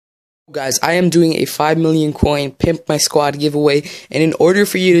Guys, I am doing a 5 million coin Pimp My Squad giveaway, and in order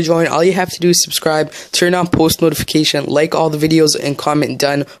for you to join, all you have to do is subscribe, turn on post notification, like all the videos, and comment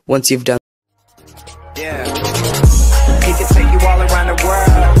done once you've done. Yeah, he can take you all around the world.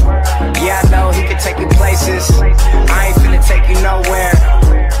 Yeah, I know he can take you places. I ain't finna take you nowhere.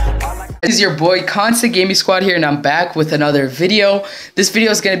 This is your boy Constant Gaming Squad here, and I'm back with another video. This video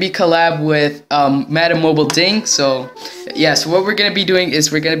is going to be collab with Madden Mobile Ding. So yeah, so what we're going to be doing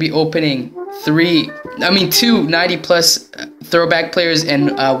is we're going to be opening two 90 plus throwback players and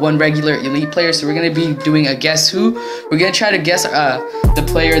one regular elite player. So we're going to be doing a guess who. We're going to try to guess the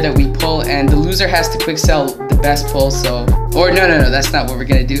player that we pull, and the loser has to quick sell the best pull. So, or no, that's not what we're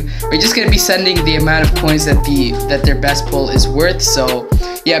going to do. We're just going to be sending the amount of coins that their best pull is worth. So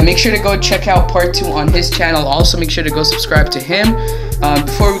yeah, make sure to go check out part 2 on his channel. Also make sure to go subscribe to him.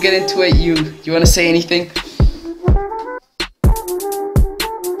 Before we get into it, you want to say anything?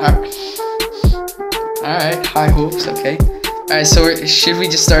 Alright, high hopes, okay. Alright, so should we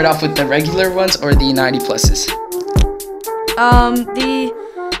just start off with the regular ones or the 90 pluses?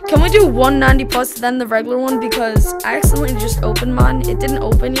 Can we do 190 plus then the regular one, because I accidentally just opened mine. It didn't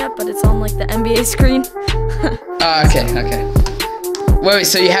open yet, but it's on like the NBA screen. Okay. Wait,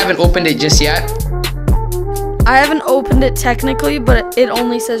 so you haven't opened it just yet? I haven't opened it technically, but it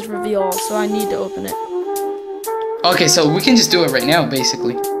only says reveal all, so I need to open it. Okay, so we can just do it right now,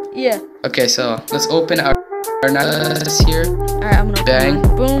 basically. Yeah. Okay, so let's open our nuts here. Alright, I'm gonna bang.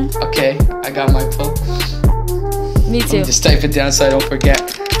 Open mine. Boom. Okay, I got my pull. Me too. Just type it down so I don't forget.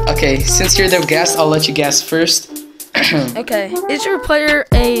 Okay, since you're the guest, I'll let you guess first. Okay, is your player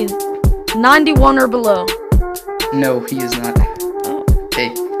a 91 or below? No, he is not.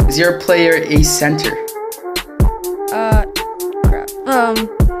 Okay, is your player a center? Crap.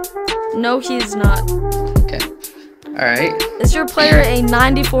 No, he is not. Okay. Alright. Is your player a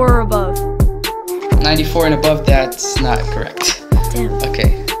 94 or above? 94 and above, that's not correct. Damn.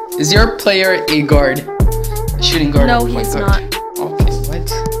 Okay. Is your player a guard? A shooting guard? No, he's not. Okay,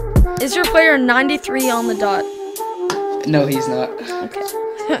 what? Is your player 93 on the dot? No, he's not. Okay.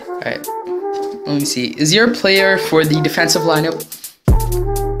 Alright. Let me see. Is your player for the defensive lineup?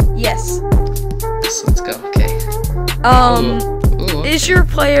 Yes. So let's go. Okay. Ooh, is your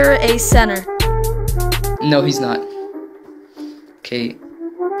player a center? No, he's not. Okay.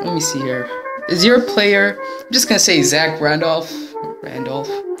 Let me see here. Is your player? I'm just gonna say Zach Randolph.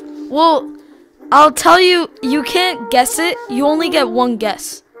 Well, I'll tell you. You can't guess it. You only get one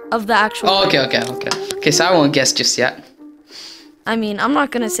guess of the actual. Oh, okay. Okay, so I won't guess just yet. I mean, I'm not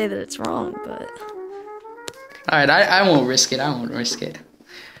gonna say that it's wrong, but. Alright, I won't risk it.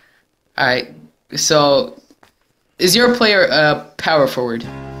 Alright, so is your player a power forward?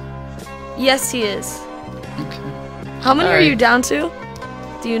 Yes, he is. Okay. How many are you down to?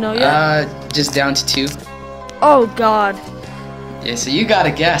 Do you know yet? Just down to 2. Oh God. Yeah, so you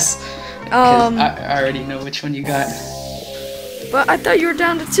gotta guess. I already know which one you got. But I thought you were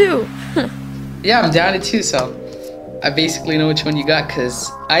down to 2. Yeah, I'm down to 2, so I basically know which one you got, because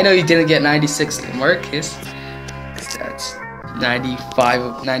I know you didn't get 96 Marcus. That's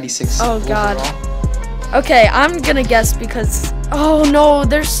 95, 96 Oh God. overall. Okay, I'm gonna guess because, oh no,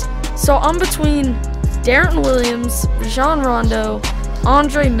 so I'm between Darren Williams, Rajon Rondo,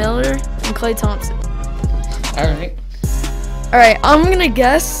 Andre Miller, and Klay Thompson. Alright. Alright, I'm gonna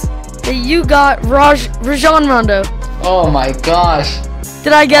guess that you got Rajon Rondo. Oh my gosh.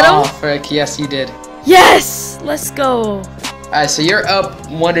 Did I get him? Oh frick, yes you did. Yes! Let's go. Alright, so you're up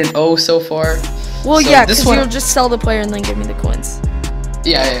 1-0 so far. Well, so yeah, because you'll just sell the player and then give me the coins.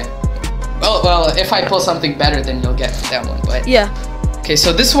 Yeah. Well, if I pull something better, then you'll get that one, but... Yeah. Okay,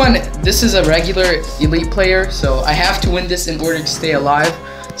 so this is a regular elite player, so I have to win this in order to stay alive.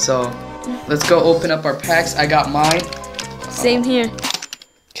 So, let's go open up our packs. I got mine. Same here.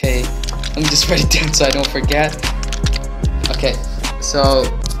 Okay, let me just write it down so I don't forget. Okay, so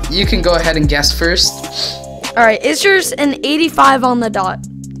you can go ahead and guess first. Alright, is yours an 85 on the dot?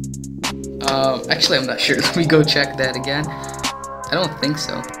 Actually, I'm not sure. Let me go check that again. I don't think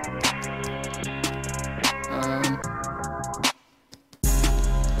so.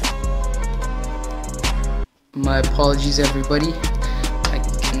 My apologies, everybody. I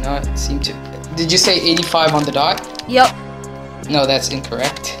cannot seem to... Did you say 85 on the dot? Yep. No, that's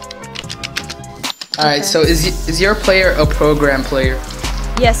incorrect. Alright, so is your player a program player?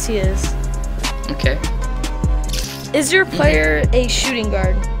 Yes, he is. Okay. Is your player a shooting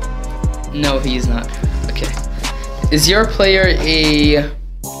guard? No, he is not. Okay. Is your player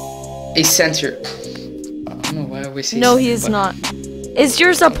a center? I don't know why I always say No, center, he is not. Is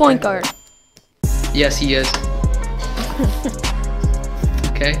yours a point guard? Yes, he is.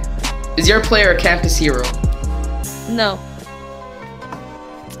 Okay. Is your player a campus hero? No.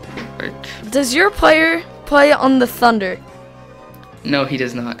 Right. Does your player play on the Thunder? No, he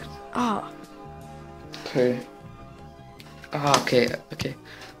does not. Ah. Okay. Ah, okay. Okay.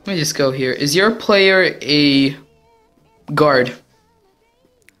 Let me just go here. Is your player a guard?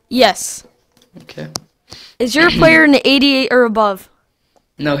 Yes. Okay. Is your player an 88 or above?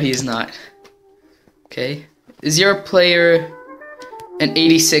 No, he is not. Okay. Is your player an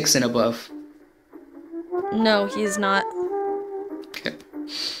 86 and above? No, he is not. Okay.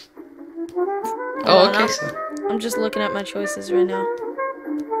 Hold Oh, on, okay. So. I'm just looking at my choices right now.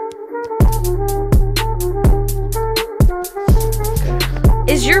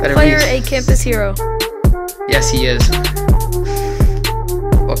 Is your Better player be- a campus hero? Yes, he is.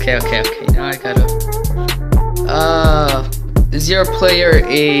 Okay, okay, okay. Now I gotta. Is your player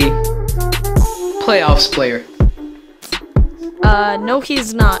a playoffs player? No,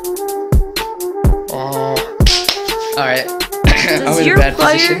 he's not. Oh. All right. I'm Does in a your bad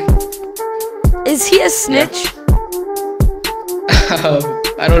player? position. Is he a snitch?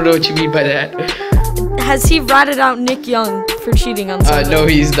 I don't know what you mean by that. Has he ratted out Nick Young for cheating on somebody? No,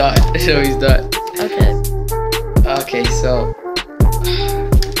 he's not. No, he's not. Okay. Okay, so.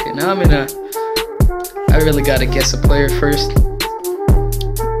 Okay, now I'm in a. I really gotta guess a player first.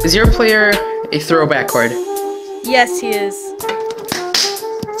 Is your player a throwback card? Yes, he is.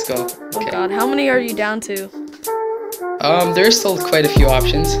 Let's go. Oh Okay. God, how many are you down to? There's still quite a few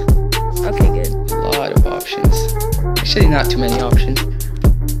options. Okay, good. A lot of options. Actually, not too many options.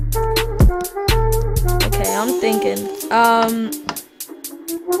 Okay, I'm thinking.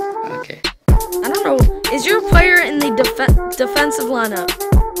 Okay. I don't know. Is your player in the defensive lineup?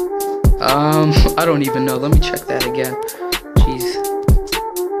 I don't even know. Let me check that again. Jeez.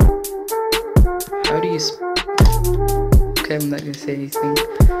 How do you? Okay, I'm not gonna say anything.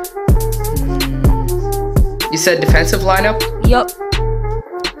 You said defensive lineup? Yup.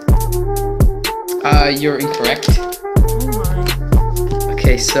 You're incorrect. Oh my.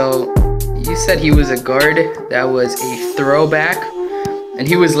 Okay, so you said he was a guard that was a throwback, and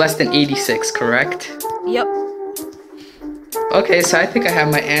he was less than 86, correct? Yup. Okay, so I think I have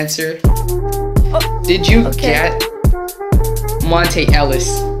my answer. Oh, Did you okay. get Monte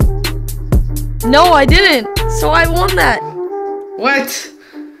Ellis? No, I didn't. So I won that. What?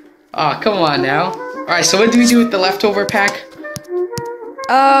 Aw, come on now. Alright, so what do we do with the leftover pack?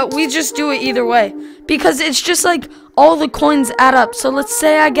 We just do it either way. Because it's just like all the coins add up. So let's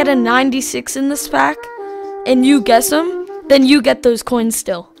say I get a 96 in this pack and you guess them, then you get those coins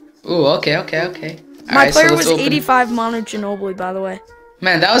still. Ooh, okay, okay, okay. My Alright, player so was let's open. 85 Manu Ginobili, by the way.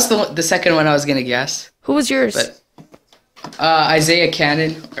 Man, that was the second one I was gonna guess. Who was yours? But Isaiah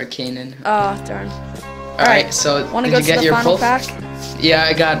Cannon or Kanan. Ah, darn. Alright, so Want to did go you to get the your final full? pack? Yeah,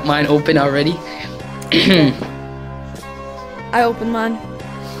 I got mine open already. I opened mine.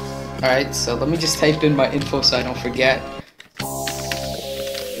 Alright, so let me just type in my info so I don't forget.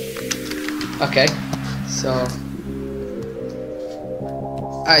 Okay, so.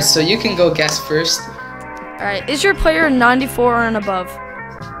 Alright, so you can go guess first. Alright, is your player a 94 and above?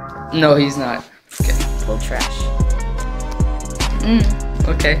 No, he's not. Okay. Full trash.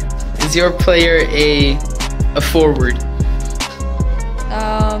 Okay. Is your player a forward?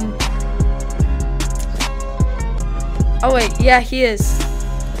 Oh wait, yeah, he is.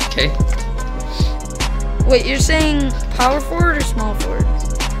 Okay. Wait, you're saying power forward or small forward?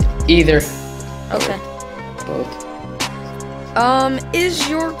 Either. Okay. Both. Is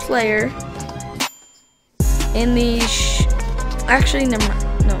your player in the actually never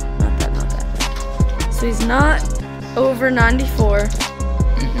mind. No, not that. So he's not over 94.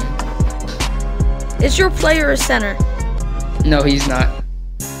 Is your player a center? No, he's not.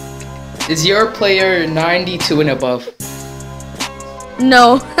 Is your player 92 and above?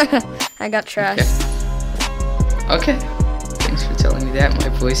 No. I got trashed. Okay. Thanks for telling me that. My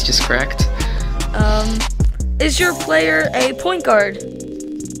voice just cracked. Is your player a point guard?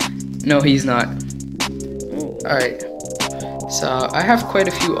 No, he's not. Alright. So, I have quite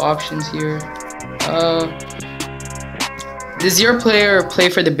a few options here. Does your player play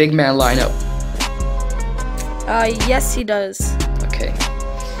for the big man lineup? Yes, he does. Okay.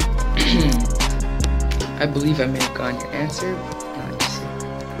 I believe I may have gotten your answer.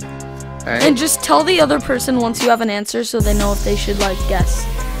 Alright. And just tell the other person once you have an answer so they know if they should, like, guess.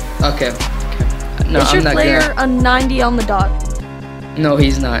 Okay. No, Is I'm your not player gonna. a 90 on the dot? No,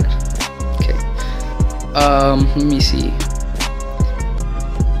 he's not. Okay. Let me see.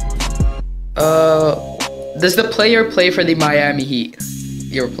 Does the player play for the Miami Heat?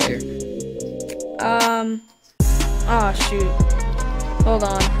 Your player. Oh shoot. Hold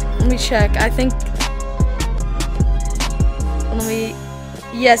on. Let me check. I think.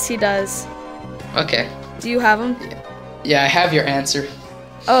 Yes, he does. Okay. Do you have him? Yeah, I have your answer.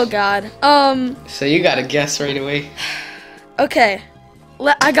 Oh God. So you gotta guess right away. Okay.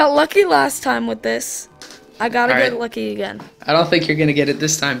 I got lucky last time with this. I gotta Alright. get lucky again. I don't think you're gonna get it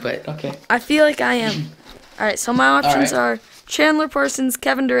this time, but okay. I feel like I am. Alright, so my options are Chandler Parsons,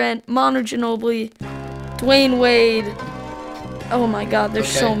 Kevin Durant, Manu Ginobili, Dwayne Wade. Oh my God, there's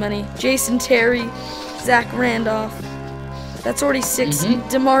so many. Jason Terry, Zach Randolph. That's already 6.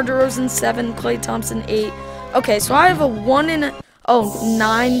 DeMar DeRozan 7, Klay Thompson 8. Okay, so I have a 1 in a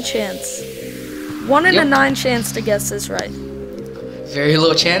 9 chance. 1 in a 9 chance to guess this right. Very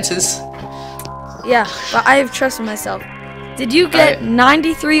low chances. Yeah, but I have trust in myself. Did you get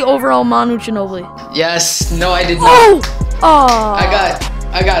 93 overall Manu Ginobili? Yes. No, I did not. Oh!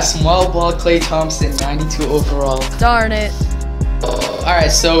 I got small ball Klay Thompson, 92 overall. Darn it. All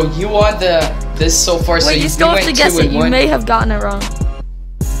right, so you won this so far. Wait, so you still have to guess it. You may have gotten it wrong.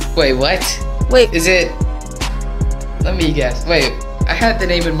 Wait, what? Wait. Is it? Let me guess. Wait, I had the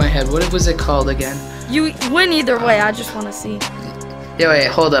name in my head. What was it called again? You win either way. I just want to see. Yeah, wait,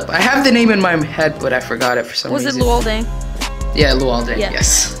 hold up. I have the name in my head, but I forgot it for some reason. Was it Luol Deng? Yeah, Luol Deng. Yeah.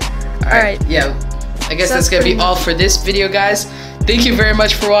 Yes. All right. Yeah. I guess that's gonna be all for this video, guys. Thank you very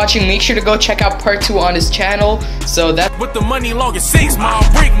much for watching. Make sure to go check out part 2 on his channel. So that with the money long as 6 mile,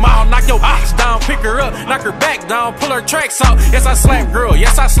 brick mile, knock your ox down, pick her up, knock her back down, pull her tracks out. Yes, I slap girl.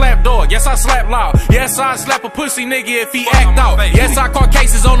 Yes, I slap dog. Yes, I slap loud. Yes, I slap a pussy nigga if he act out. Yes, I caught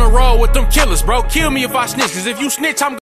cases on the road with them killers, bro. Kill me if I snitch, cause if you snitch, I'm